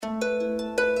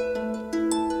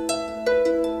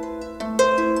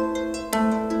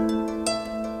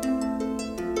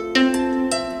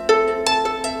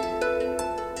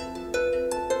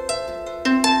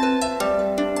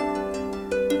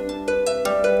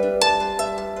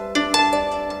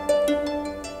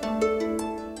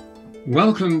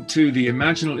Welcome to the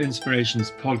Imaginal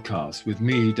Inspirations podcast with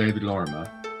me, David Lorimer,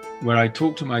 where I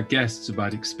talk to my guests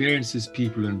about experiences,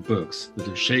 people, and books that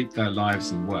have shaped their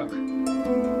lives and work.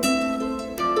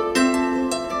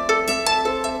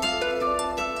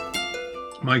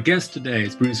 My guest today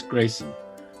is Bruce Greyson,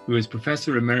 who is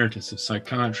Professor Emeritus of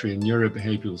Psychiatry and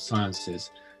Neurobehavioral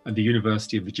Sciences at the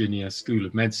University of Virginia School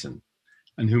of Medicine,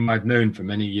 and whom I've known for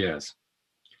many years.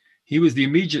 He was the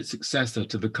immediate successor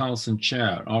to the Carlson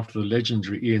Chair after the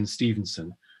legendary Ian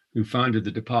Stevenson, who founded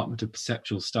the Department of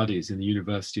Perceptual Studies in the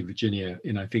University of Virginia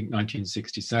in, I think,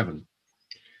 1967.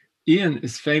 Ian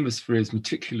is famous for his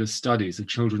meticulous studies of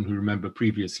children who remember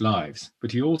previous lives,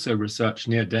 but he also researched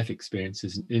near-death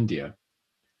experiences in India.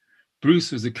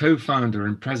 Bruce was a co-founder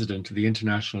and president of the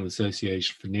International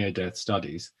Association for Near-Death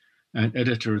Studies and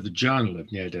editor of the Journal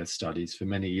of Near-Death Studies for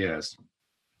many years.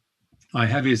 I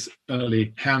have his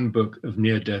early Handbook of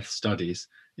Near-Death Studies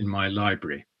in my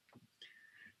library.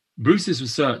 Bruce's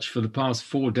research for the past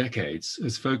 4 decades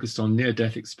has focused on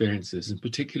near-death experiences and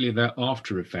particularly their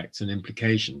after effects and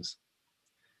implications.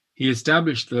 He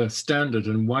established the standard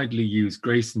and widely used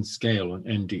Greyson scale on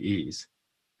NDEs.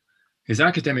 His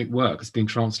academic work has been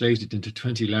translated into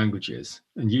 20 languages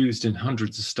and used in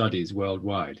hundreds of studies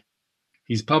worldwide.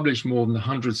 He's published more than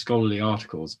 100 scholarly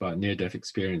articles about near-death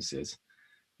experiences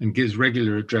and gives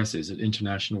regular addresses at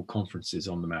international conferences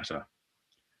on the matter.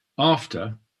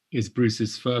 After is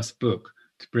Bruce's first book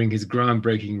to bring his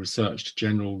groundbreaking research to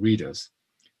general readers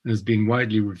and has been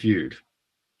widely reviewed.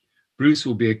 Bruce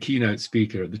will be a keynote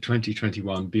speaker at the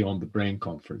 2021 Beyond the Brain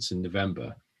conference in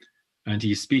November, and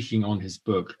he is speaking on his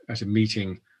book at a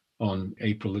meeting on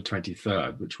April the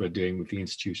 23rd, which we're doing with the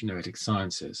Institute of Noetic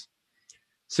Sciences.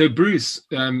 So Bruce,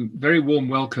 very warm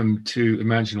welcome to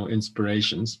Imaginal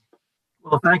Inspirations.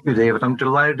 Well, thank you, David. I'm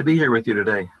delighted to be here with you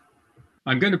today.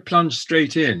 I'm going to plunge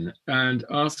straight in and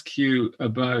ask you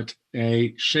about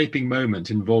a shaping moment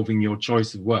involving your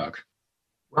choice of work.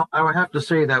 Well, I would have to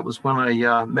say that was when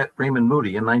I met Raymond Moody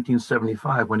in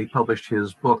 1975 when he published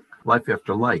his book, Life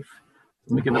After Life.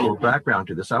 Let me give a little background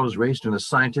to this. I was raised in a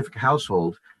scientific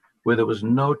household where there was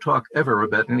no talk ever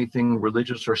about anything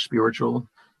religious or spiritual.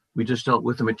 We just dealt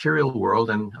with the material world,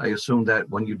 and I assumed that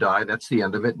when you die, that's the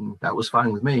end of it, and that was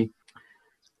fine with me.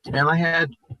 And I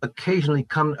had occasionally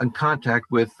come in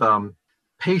contact with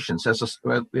patients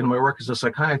in my work as a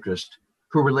psychiatrist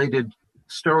who related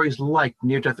stories like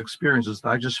near-death experiences that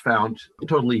I just found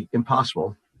totally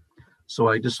impossible. So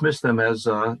I dismissed them as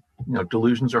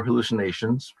delusions or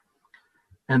hallucinations.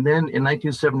 And then in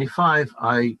 1975,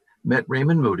 I met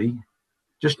Raymond Moody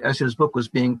just as his book was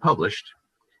being published.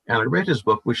 And I read his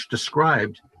book, which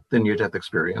described the near-death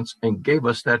experience and gave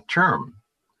us that term.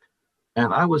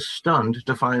 And I was stunned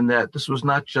to find that this was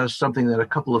not just something that a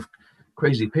couple of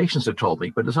crazy patients had told me,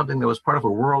 but it's something that was part of a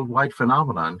worldwide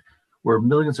phenomenon where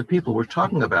millions of people were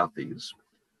talking about these.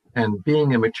 And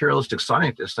being a materialistic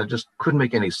scientist, I just couldn't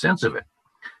make any sense of it.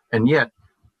 And yet,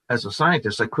 as a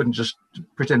scientist, I couldn't just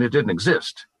pretend it didn't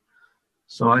exist.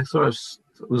 So I thought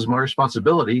it was my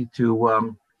responsibility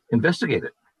to investigate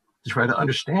it, to try to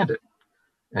understand it.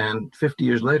 And 50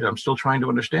 years later, I'm still trying to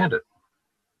understand it.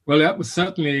 Well, that was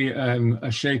certainly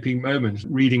a shaping moment.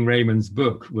 Reading Raymond's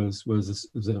book was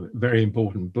a very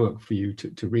important book for you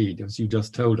to read, as you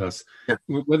just told us. Yeah.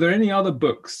 Were there any other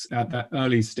books at that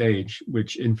early stage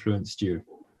which influenced you?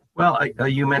 Well,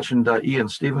 you mentioned Ian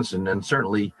Stevenson, and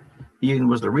certainly Ian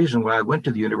was the reason why I went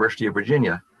to the University of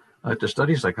Virginia to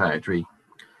study psychiatry.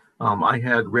 I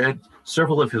had read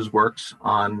several of his works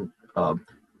on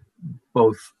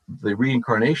both the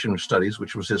reincarnation studies,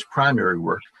 which was his primary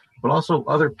work, but also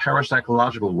other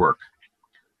parapsychological work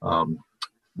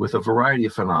with a variety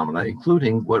of phenomena,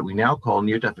 including what we now call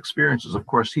near-death experiences. Of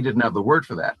course, he didn't have the word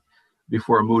for that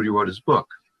before Moody wrote his book.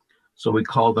 So we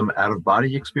call them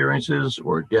out-of-body experiences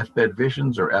or deathbed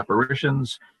visions or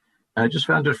apparitions. And I just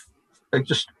found it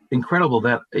just incredible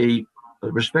that a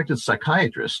respected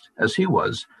psychiatrist, as he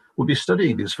was, would be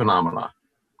studying these phenomena.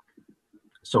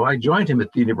 So I joined him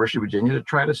at the University of Virginia to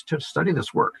try to study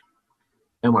this work.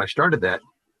 And when I started that,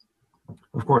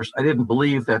 of course, I didn't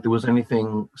believe that there was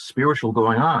anything spiritual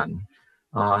going on.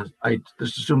 I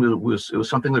just assumed it was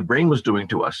something the brain was doing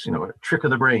to us, a trick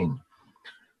of the brain.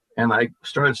 And I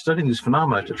started studying these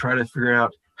phenomena to try to figure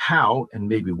out how and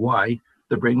maybe why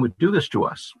the brain would do this to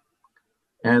us.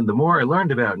 And the more I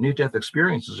learned about near-death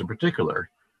experiences in particular,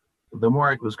 the more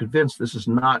I was convinced this is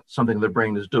not something the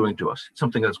brain is doing to us. It's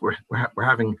something that we're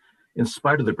having in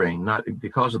spite of the brain, not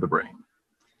because of the brain.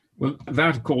 Well,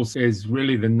 that, of course, is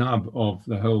really the nub of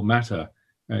the whole matter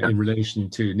in relation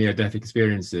to near-death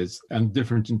experiences and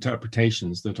different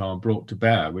interpretations that are brought to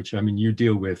bear, which, I mean, you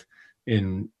deal with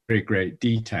in very great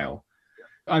detail.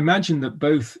 I imagine that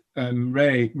both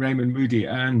Raymond Moody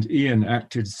and Ian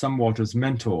acted somewhat as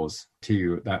mentors to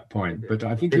you at that point, but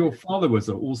I think your father was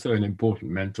also an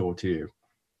important mentor to you.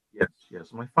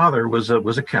 Yes. My father was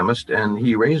a chemist, and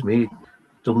he raised me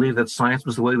to believe that science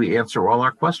was the way we answer all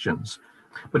our questions.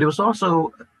 But he was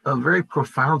also a very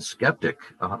profound skeptic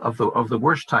of the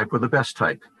worst type or the best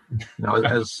type.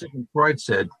 As Sigmund Freud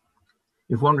said,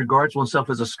 if one regards oneself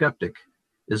as a skeptic,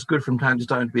 it's good from time to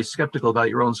time to be skeptical about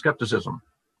your own skepticism.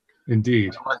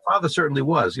 Indeed. My father certainly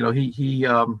was. He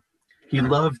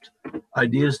loved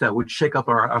ideas that would shake up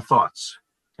our thoughts.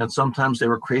 And sometimes they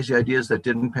were crazy ideas that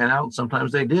didn't pan out, and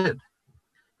sometimes they did.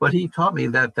 But he taught me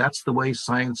that that's the way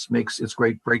science makes its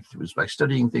great breakthroughs, by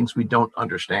studying things we don't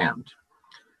understand.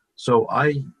 So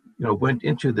I went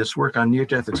into this work on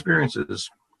near-death experiences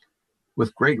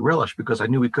with great relish, because I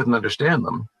knew we couldn't understand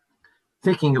them,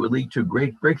 thinking it would lead to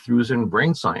great breakthroughs in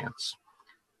brain science.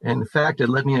 And in fact, it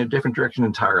led me in a different direction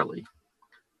entirely,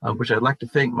 which I'd like to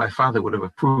think my father would have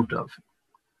approved of,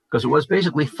 because it was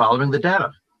basically following the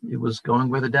data. It was going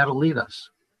where the data lead us.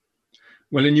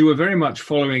 Well, and you were very much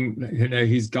following,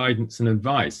 his guidance and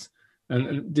advice.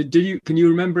 And can you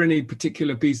remember any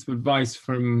particular piece of advice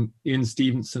from Ian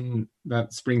Stevenson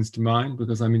that springs to mind?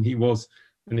 Because he was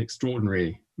an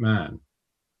extraordinary man.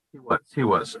 He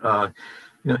was.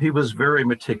 He was very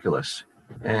meticulous,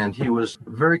 and he was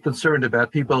very concerned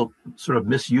about people sort of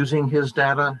misusing his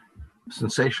data,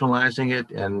 sensationalizing it,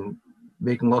 and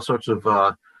making all sorts of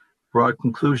broad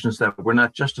conclusions that were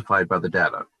not justified by the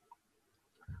data.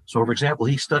 So, for example,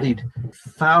 he studied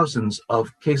thousands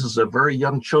of cases of very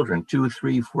young children, 2,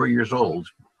 3, 4 years old,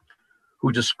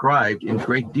 who described in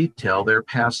great detail their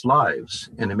past lives.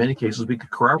 And in many cases, we could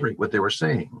corroborate what they were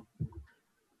saying.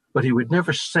 But he would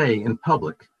never say in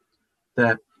public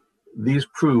that these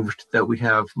proved that we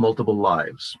have multiple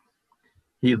lives.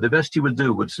 The best he would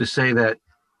do was to say that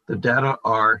the data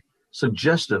are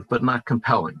suggestive but not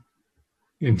compelling.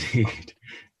 Indeed.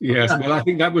 Yes. Yeah. Well, I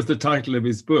think that was the title of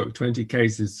his book, 20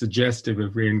 Cases Suggestive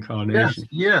of Reincarnation.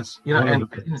 Yes. And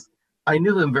I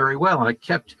knew him very well, and I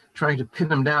kept trying to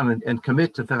pin him down and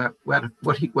commit to that,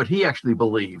 what he actually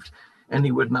believed. And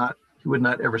he would not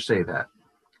ever say that.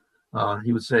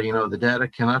 He would say, the data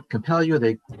cannot compel you.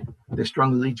 They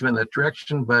strongly lead you in that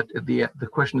direction, but the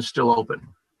question is still open.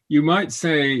 You might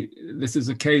say this is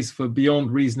a case for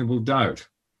beyond reasonable doubt.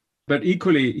 But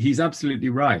equally, he's absolutely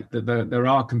right that there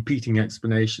are competing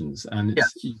explanations, and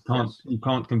you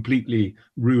can't completely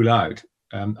rule out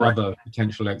other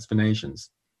potential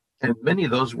explanations. And many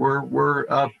of those were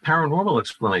paranormal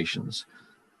explanations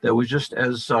that was just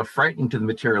as frightening to the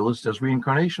materialist as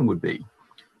reincarnation would be.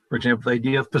 For example, the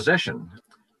idea of possession,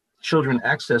 children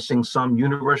accessing some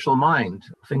universal mind,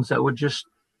 things that would just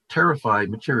terrify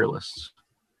materialists.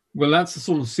 Well, that's a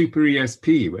sort of super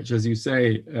ESP, which, as you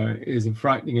say, is a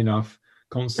frightening enough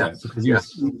concept, because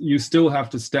you still have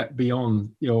to step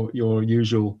beyond your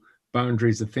usual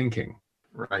boundaries of thinking.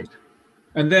 Right.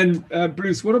 And then,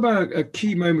 Bruce, what about a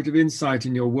key moment of insight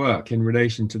in your work in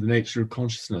relation to the nature of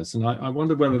consciousness? And I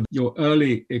wonder whether your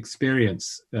early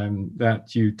experience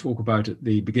that you talk about at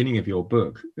the beginning of your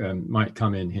book might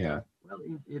come in here. Well,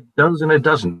 it does and it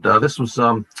doesn't. This was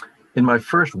in my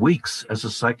first weeks as a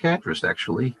psychiatrist,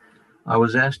 actually. I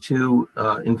was asked to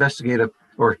investigate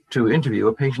or to interview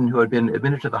a patient who had been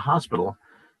admitted to the hospital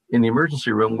in the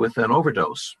emergency room with an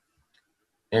overdose.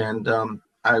 And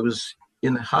I was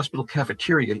in the hospital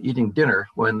cafeteria eating dinner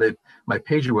when my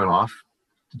pager went off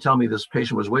to tell me this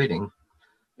patient was waiting.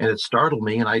 And it startled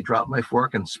me, and I dropped my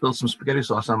fork and spilled some spaghetti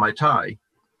sauce on my tie.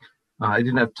 I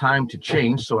didn't have time to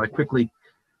change, so I quickly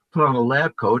put on a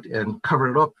lab coat and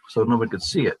covered it up so no one could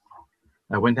see it.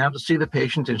 I went down to see the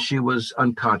patient, and she was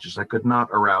unconscious. I could not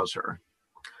arouse her.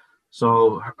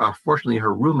 So fortunately,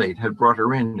 her roommate had brought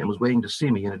her in and was waiting to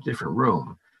see me in a different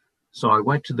room. So I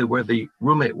went to where the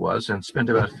roommate was and spent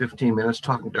about 15 minutes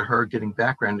talking to her, getting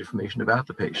background information about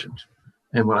the patient.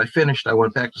 And when I finished, I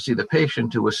went back to see the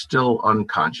patient, who was still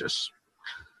unconscious.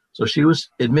 So she was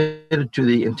admitted to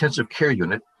the intensive care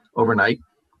unit overnight,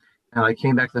 and I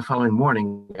came back the following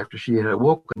morning after she had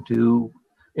awoken to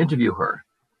interview her.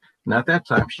 And at that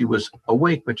time, she was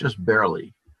awake, but just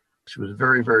barely. She was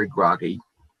very, very groggy.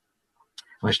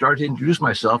 And I started to introduce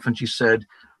myself, and she said,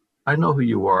 "I know who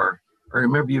you are. I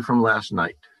remember you from last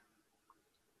night."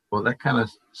 Well, that kind of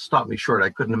stopped me short.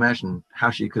 I couldn't imagine how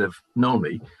she could have known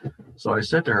me. So I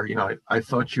said to her, I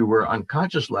thought you were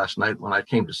unconscious last night when I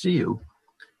came to see you.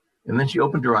 And then she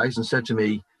opened her eyes and said to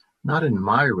me, "Not in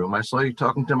my room. I saw you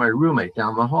talking to my roommate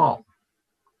down the hall."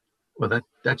 Well,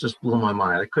 that just blew my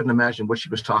mind. I couldn't imagine what she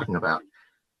was talking about.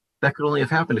 That could only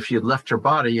have happened if she had left her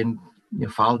body and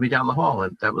followed me down the hall,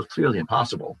 and that was clearly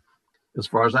impossible. As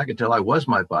far as I could tell, I was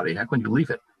my body. How can you leave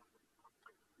it?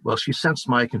 Well, she sensed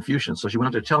my confusion, so she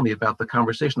wanted to tell me about the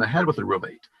conversation I had with the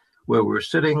roommate, where we were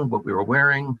sitting, what we were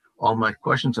wearing, all my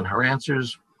questions and her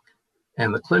answers.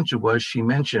 And the clincher was she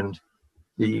mentioned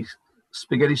the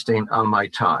spaghetti stain on my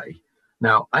tie.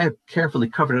 Now, I have carefully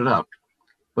covered it up,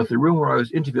 but the room where I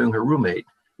was interviewing her roommate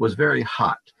was very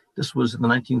hot. This was in the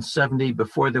 1970s,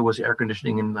 before there was air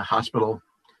conditioning in the hospital.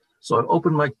 So I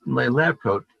opened my lab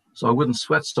coat so I wouldn't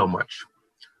sweat so much.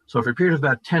 So for a period of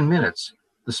about 10 minutes,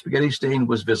 the spaghetti stain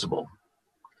was visible.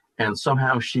 And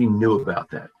somehow she knew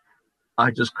about that. I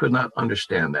just could not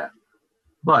understand that.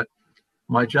 But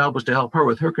my job was to help her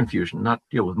with her confusion, not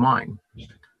deal with mine.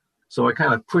 So I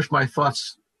kind of pushed my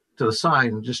thoughts to the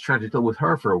side and just tried to deal with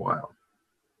her for a while.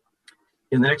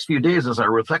 In the next few days, as I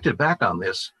reflected back on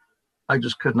this, I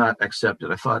just could not accept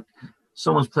it. I thought,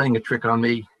 someone's playing a trick on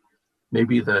me.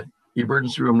 Maybe the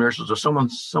emergency room nurses or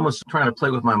someone's trying to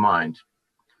play with my mind.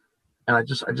 And I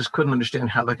just couldn't understand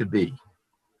how that could be.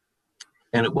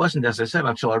 And it wasn't, as I said,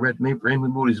 until I read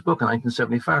Raymond Moody's book in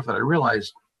 1975 that I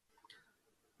realized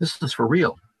this is for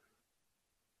real.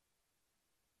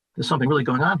 There's something really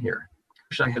going on here.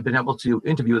 I had been able to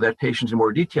interview that patient in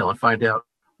more detail and find out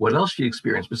what else she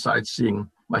experienced besides seeing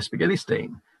my spaghetti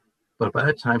stain. But by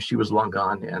that time, she was long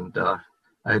gone, and I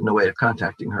had no way of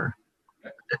contacting her.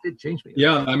 That did change me.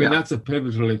 Yeah, I mean, that's a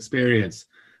pivotal experience.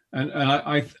 And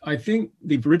I think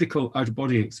the veridical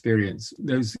out-of-body experience,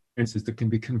 those experiences that can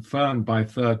be confirmed by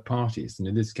third parties, and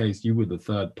in this case, you were the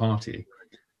third party.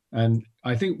 And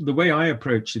I think the way I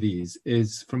approach these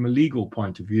is from a legal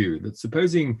point of view, that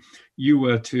supposing you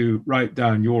were to write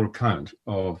down your account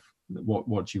of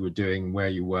what you were doing, where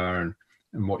you were,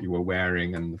 and what you were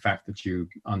wearing, and the fact that you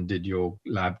undid your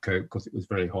lab coat because it was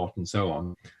very hot and so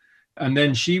on. And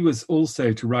then she was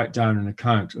also to write down an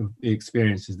account of the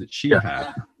experiences that she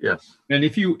had. Yes. And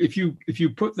if you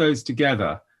put those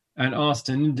together and asked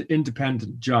an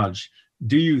independent judge,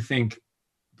 do you think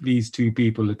these two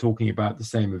people are talking about the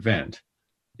same event,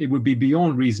 it would be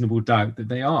beyond reasonable doubt that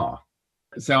they are.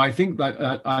 So I think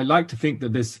that I like to think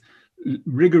that this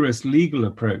rigorous legal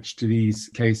approach to these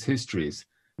case histories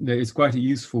is quite a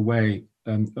useful way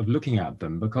of looking at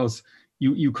them, because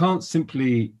you can't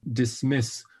simply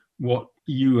dismiss what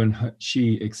you and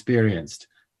she experienced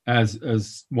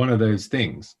as one of those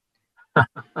things.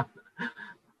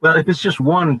 Well, if it's just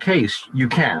one case, you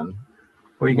can.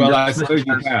 Or you can well, I suppose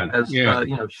you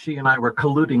can. She and I were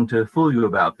colluding to fool you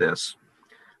about this.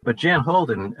 But Jan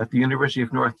Holden at the University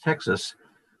of North Texas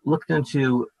looked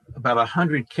into about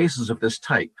 100 cases of this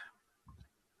type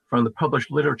from the published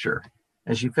literature.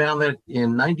 And she found that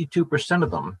in 92%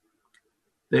 of them,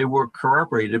 they were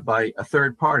corroborated by a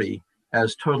third party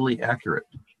as totally accurate.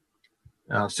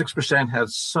 6% had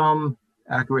some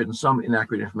accurate and some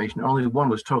inaccurate information. Only one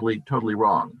was totally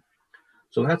wrong.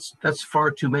 So that's far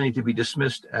too many to be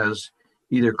dismissed as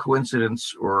either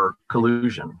coincidence or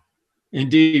collusion.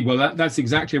 Indeed. Well, that's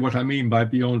exactly what I mean by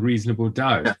beyond reasonable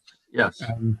doubt. Yes.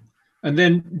 And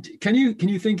then can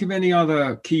you think of any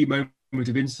other key moment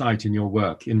of insight in your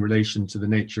work in relation to the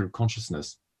nature of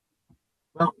consciousness?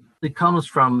 Well, it comes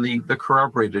from the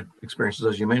corroborated experiences,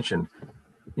 as you mentioned.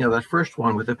 That first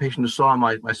one with the patient who saw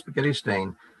my spaghetti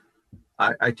stain,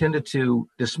 I tended to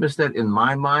dismiss that in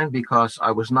my mind because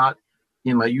I was not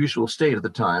in my usual state at the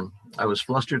time. I was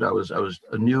flustered. I was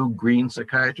a new green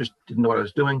psychiatrist, didn't know what I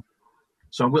was doing.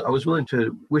 So I was willing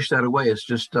to wish that away as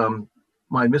just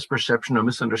my misperception or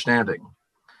misunderstanding.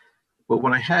 But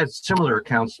when I had similar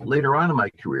accounts later on in my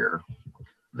career,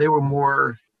 they were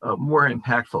more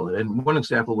impactful. And one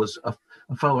example was a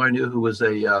fellow I knew who was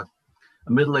a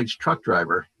middle-aged truck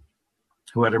driver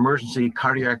who had emergency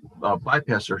cardiac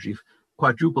bypass surgery,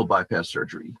 quadruple bypass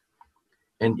surgery.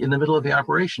 And in the middle of the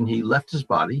operation, he left his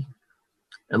body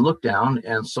and looked down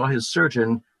and saw his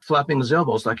surgeon flapping his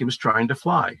elbows like he was trying to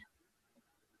fly.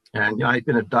 And I'd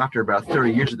been a doctor about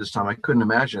 30 years at this time. I couldn't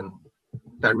imagine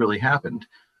that really happened.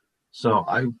 So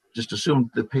I just assumed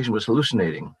the patient was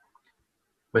hallucinating.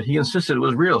 But he insisted it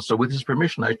was real. So with his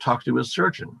permission, I talked to his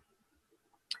surgeon.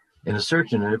 And his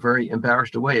surgeon, in a very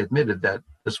embarrassed way, admitted that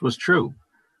this was true,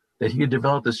 that he had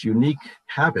developed this unique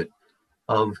habit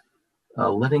of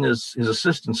letting his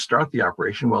assistant start the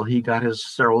operation while he got his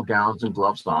sterile gowns and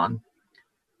gloves on.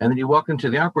 And then he walked into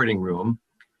the operating room.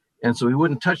 And so he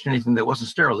wouldn't touch anything that wasn't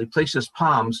sterile. He placed his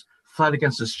palms flat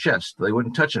against his chest. They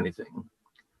wouldn't touch anything.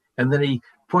 And then he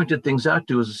pointed things out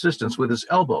to his assistants with his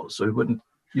elbows, so he wouldn't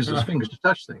use his fingers to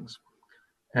touch things.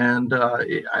 And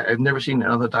I've never seen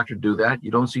another doctor do that. You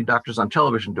don't see doctors on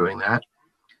television doing that.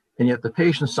 And yet the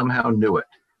patient somehow knew it.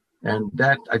 And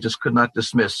that I just could not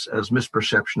dismiss as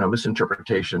misperception or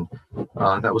misinterpretation.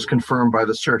 That was confirmed by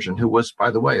the surgeon, who was, by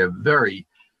the way, a very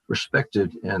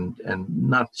respected and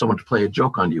not someone to play a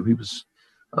joke on you. He was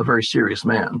a very serious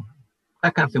man.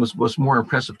 That kind of thing was more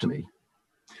impressive to me.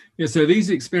 Yeah, so these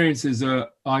experiences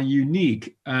are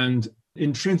unique and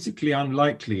intrinsically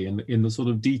unlikely in the sort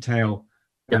of detail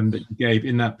that you gave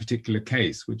in that particular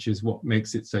case, which is what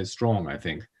makes it so strong, I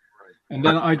think. And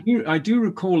then I do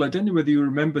recall, I don't know whether you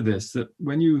remember this, that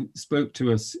when you spoke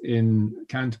to us in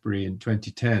Canterbury in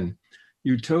 2010,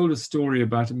 you told a story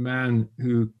about a man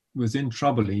who was in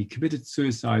trouble. He committed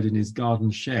suicide in his garden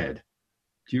shed.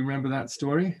 Do you remember that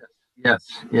story?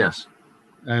 Yes.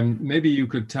 Maybe you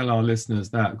could tell our listeners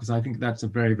that, because I think that's a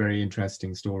very, very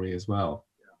interesting story as well.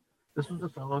 This was a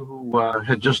fellow who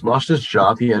had just lost his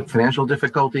job. He had financial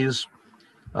difficulties.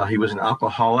 He was an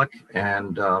alcoholic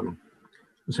and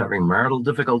was having marital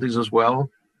difficulties as well.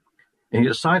 And he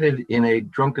decided in a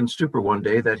drunken stupor one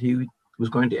day that he was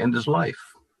going to end his life.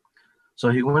 So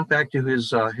he went back to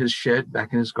his shed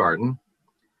back in his garden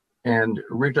and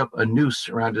rigged up a noose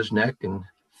around his neck and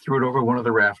threw it over one of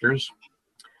the rafters.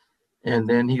 And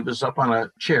then he was up on a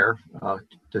chair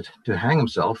to hang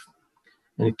himself.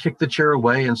 And he kicked the chair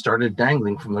away and started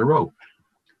dangling from the rope.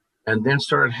 And then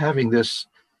started having this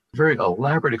very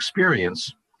elaborate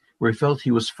experience where he felt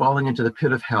he was falling into the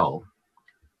pit of hell.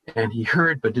 And he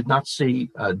heard but did not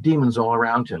see demons all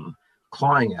around him,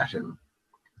 clawing at him.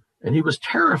 And he was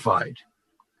terrified.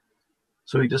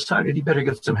 So he decided he better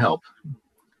get some help.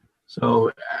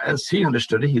 So as he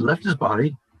understood it, he left his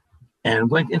body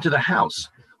and went into the house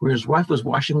where his wife was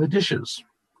washing the dishes.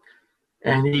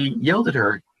 And he yelled at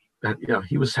her that,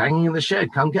 he was hanging in the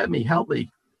shed, come get me, help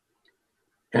me.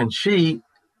 And she,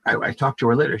 I talked to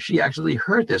her later, she actually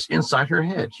heard this inside her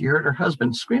head. She heard her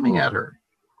husband screaming at her.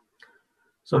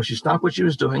 So she stopped what she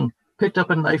was doing, picked up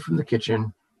a knife from the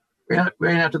kitchen,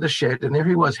 ran out to the shed, and there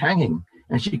he was hanging,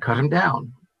 and she cut him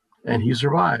down, and he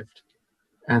survived.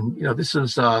 And, this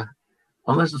is,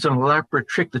 unless it's an elaborate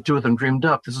trick the two of them dreamed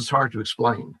up, this is hard to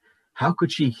explain. How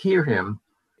could she hear him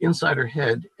inside her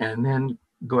head and then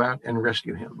go out and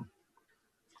rescue him?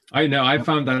 I know, I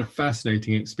found that a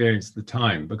fascinating experience at the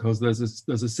time, because there's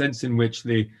a sense in which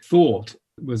the thought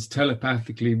was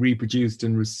telepathically reproduced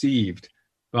and received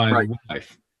by the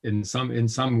wife in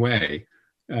some way,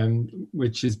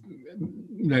 which is,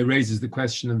 raises the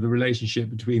question of the relationship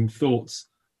between thoughts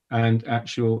and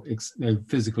actual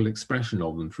physical expression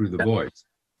of them through the voice.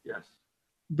 Yes.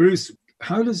 Bruce,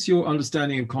 how does your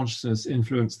understanding of consciousness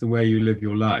influence the way you live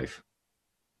your life?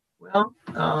 Well,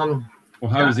 or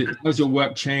how's your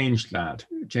work changed that?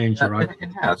 Your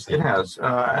It has.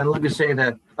 And let me say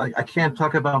that I can't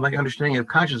talk about my understanding of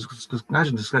consciousness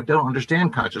because I don't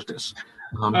understand consciousness.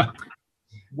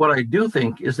 What I do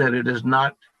think is that it is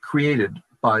not created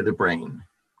by the brain.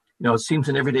 It seems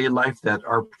in everyday life that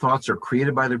our thoughts are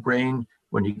created by the brain.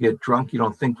 When you get drunk, you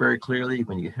don't think very clearly.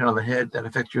 When you get hit on the head, that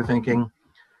affects your thinking.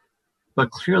 But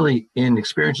clearly in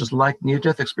experiences like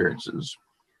near-death experiences,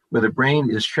 where the brain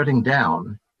is shutting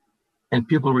down and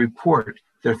people report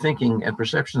their thinking and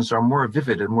perceptions are more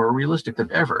vivid and more realistic than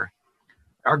ever,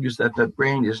 argues that the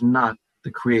brain is not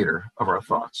the creator of our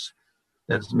thoughts.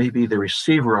 That is maybe the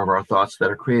receiver of our thoughts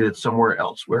that are created somewhere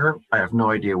else. Where? I have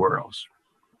no idea where else.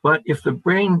 But if the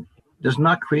brain does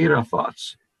not create our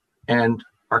thoughts and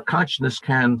our consciousness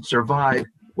can survive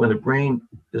when the brain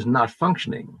is not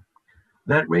functioning,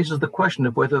 that raises the question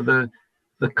of whether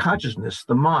the consciousness,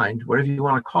 the mind, whatever you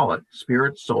want to call it,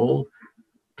 spirit, soul,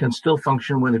 can still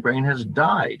function when the brain has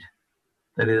died.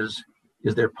 That is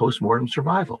there post-mortem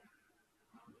survival?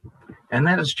 And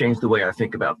that has changed the way I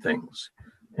think about things.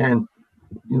 And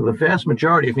the vast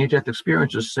majority of near-death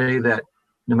experiences say that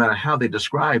no matter how they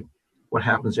describe what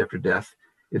happens after death,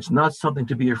 it's not something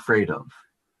to be afraid of.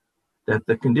 That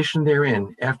the condition they're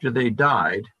in after they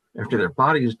died, after their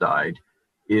bodies died,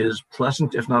 is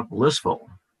pleasant, if not blissful.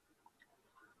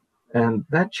 And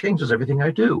that changes everything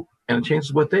I do. And it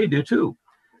changes what they do too.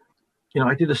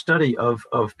 I did a study of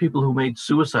people who made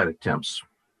suicide attempts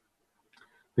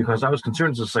because I was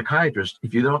concerned as a psychiatrist,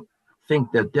 if you don't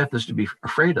think that death is to be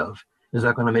afraid of, is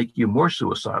that going to make you more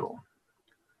suicidal?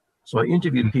 So I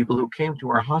interviewed people who came to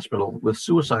our hospital with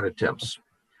suicide attempts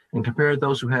and compared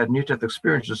those who had near-death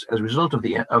experiences as a result of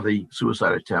the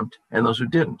suicide attempt and those who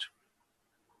didn't.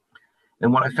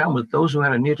 And what I found was those who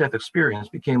had a near-death experience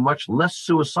became much less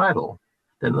suicidal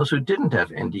than those who didn't have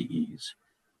NDEs,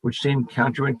 which seemed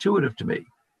counterintuitive to me.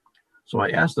 So I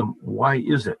asked them, why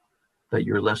is it that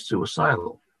you're less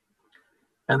suicidal?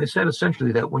 And they said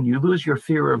essentially that when you lose your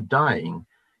fear of dying,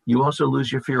 you also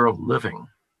lose your fear of living.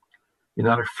 You're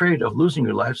not afraid of losing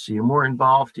your life, so you're more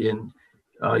involved in,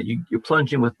 you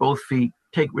plunge in with both feet,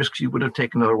 take risks you would have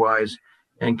taken otherwise,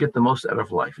 and get the most out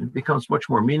of life. It becomes much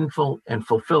more meaningful and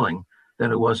fulfilling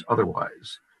than it was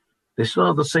otherwise. They still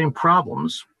have the same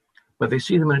problems, but they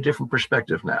see them in a different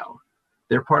perspective now.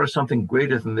 They're part of something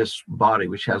greater than this body,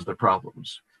 which has the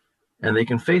problems. And they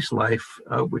can face life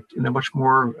in a much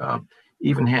more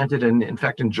even-handed and, in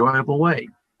fact, enjoyable way.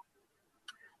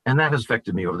 And that has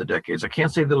affected me over the decades. I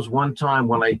can't say there was one time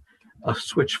when a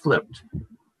switch flipped,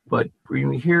 but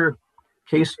when you hear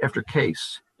case after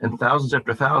case and thousands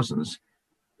after thousands,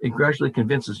 it gradually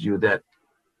convinces you that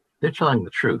they're telling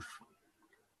the truth.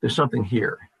 There's something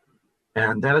here.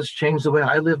 And that has changed the way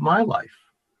I live my life.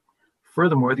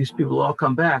 Furthermore, these people all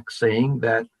come back saying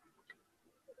that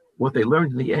what they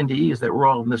learned in the NDE is that we're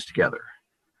all in this together,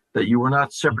 that you are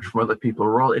not separate from other people,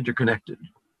 we're all interconnected,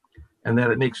 and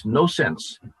that it makes no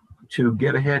sense to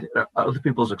get ahead at other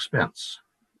people's expense.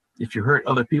 If you hurt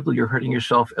other people, you're hurting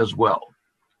yourself as well.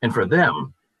 And for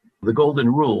them, the golden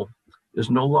rule is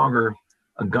no longer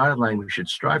a guideline we should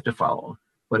strive to follow,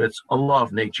 but it's a law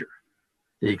of nature.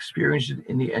 They experienced it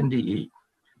in the NDE,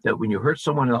 that when you hurt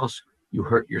someone else, you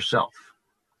hurt yourself.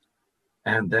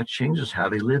 And that changes how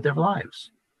they live their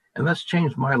lives. And that's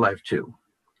changed my life too.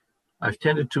 I've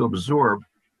tended to absorb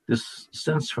this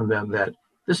sense from them that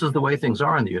this is the way things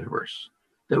are in the universe,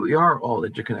 that we are all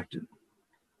interconnected,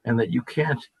 and that you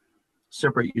can't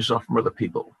separate yourself from other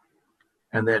people,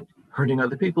 and that hurting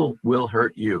other people will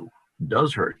hurt you,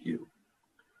 does hurt you.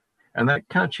 And that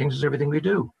kind of changes everything we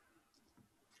do.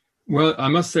 Well, I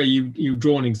must say you've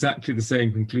drawn exactly the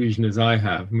same conclusion as I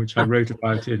have, which I wrote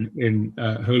about in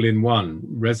Hole in One,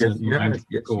 Resonant Mind,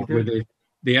 with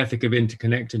the ethic of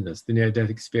interconnectedness, the near-death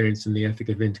experience and the ethic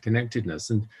of interconnectedness.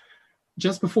 And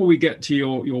just before we get to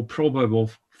your proverb or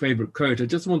favorite quote, I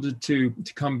just wanted to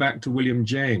come back to William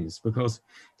James, because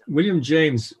William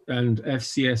James and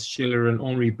F.C.S. Schiller and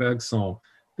Henri Bergson,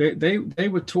 they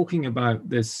were talking about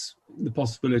this, the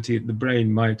possibility that the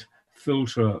brain might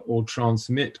filter or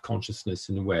transmit consciousness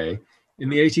in a way in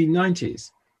the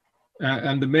 1890s.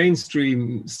 And the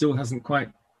mainstream still hasn't quite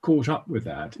caught up with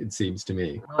that, it seems to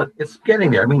me. Well, it's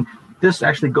getting there. I mean, this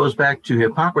actually goes back to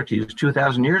Hippocrates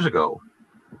 2,000 years ago,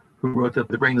 who wrote that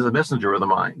the brain is the messenger of the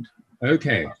mind.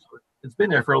 Okay. It's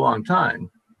been there for a long time.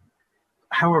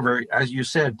 However, as you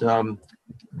said, the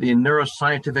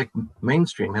neuroscientific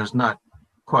mainstream has not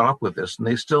caught up with this, and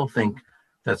they still think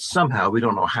that somehow, we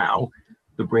don't know how,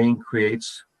 the brain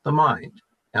creates the mind.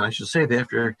 And I should say that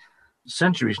after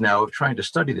centuries now of trying to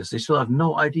study this, they still have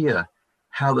no idea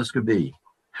how this could be,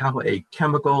 how a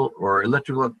chemical or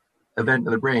electrical event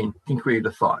in the brain can create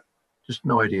a thought. Just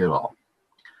no idea at all.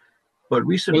 But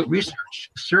recent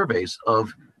research surveys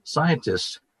of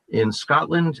scientists in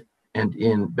Scotland and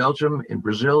in Belgium, in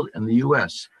Brazil, and the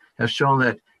US have shown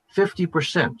that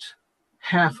 50%,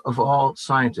 half of all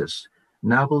scientists,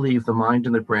 now believe the mind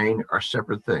and the brain are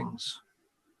separate things.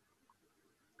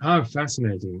 How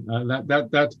fascinating!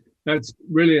 That's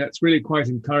really quite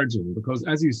encouraging, because,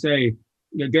 as you say,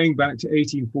 going back to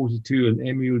 1842 and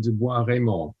Émile de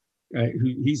Bois-Reymond,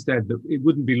 he said that it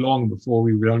wouldn't be long before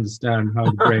we would understand how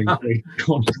the brain creates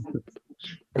consciousness.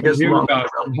 Here about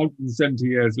 170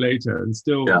 years later, and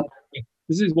still,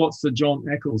 this is what Sir John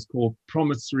Eccles called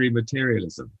promissory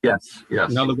materialism. Yes.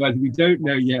 In other words, we don't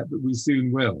know yet, but we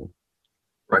soon will.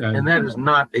 Right, and that is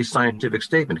not a scientific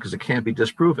statement because it can't be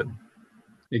disproven.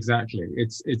 Exactly.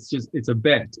 It's a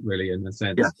bet, really, in a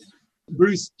sense. Yes.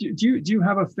 Bruce, do you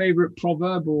have a favorite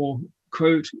proverb or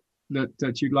quote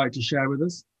that you'd like to share with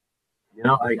us? You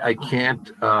know, I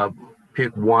can't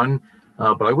pick one,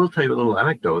 but I will tell you a little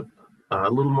anecdote. A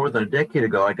little more than a decade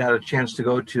ago, I got a chance to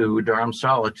go to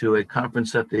Dharamsala to a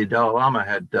conference that the Dalai Lama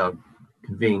had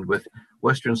convened with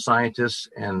Western scientists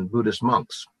and Buddhist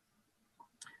monks.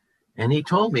 And he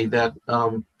told me that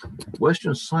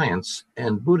Western science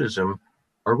and Buddhism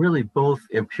are really both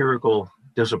empirical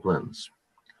disciplines,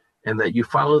 and that you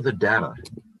follow the data.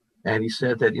 And he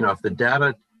said that, if the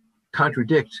data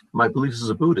contradict my beliefs as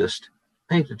a Buddhist,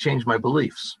 I need to change my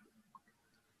beliefs.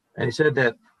 And he said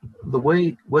that the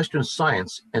way Western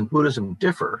science and Buddhism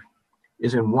differ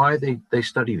is in why they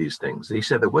study these things. He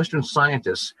said that Western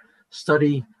scientists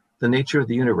study the nature of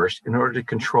the universe in order to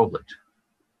control it,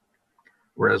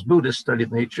 whereas Buddhists study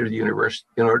the nature of the universe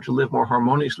in order to live more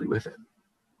harmoniously with it.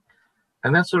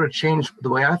 And that sort of changed the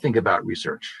way I think about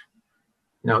research.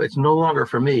 It's no longer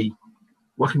for me,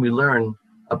 what can we learn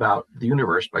about the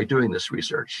universe by doing this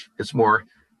research? It's more,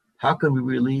 how can we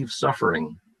relieve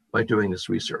suffering by doing this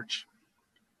research?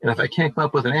 And if I can't come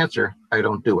up with an answer, I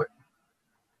don't do it.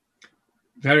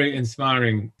 Very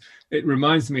inspiring. It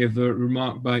reminds me of a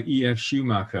remark by E.F.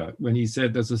 Schumacher when he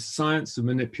said there's a science of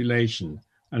manipulation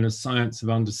and a science of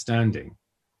understanding.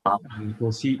 And of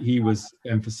course, he was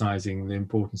emphasizing the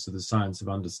importance of the science of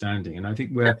understanding. And I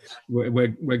think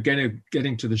we're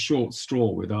getting to the short straw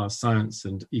with our science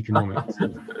and economics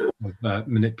of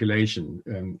manipulation,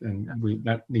 and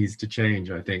that needs to change,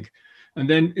 I think. And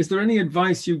then, is there any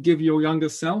advice you give your younger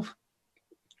self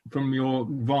from your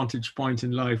vantage point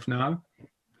in life now?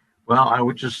 Well, I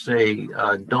would just say,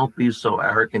 don't be so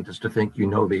arrogant as to think you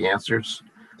know the answers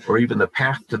or even the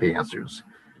path to the answers.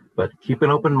 But keep an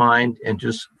open mind and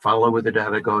just follow where the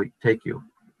data take you.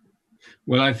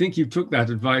 Well, I think you took that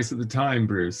advice at the time,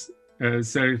 Bruce.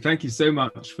 So thank you so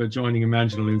much for joining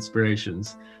Imaginal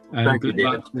Inspirations. And good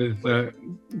luck with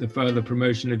the further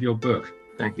promotion of your book.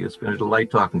 Thank you. It's been a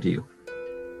delight talking to you.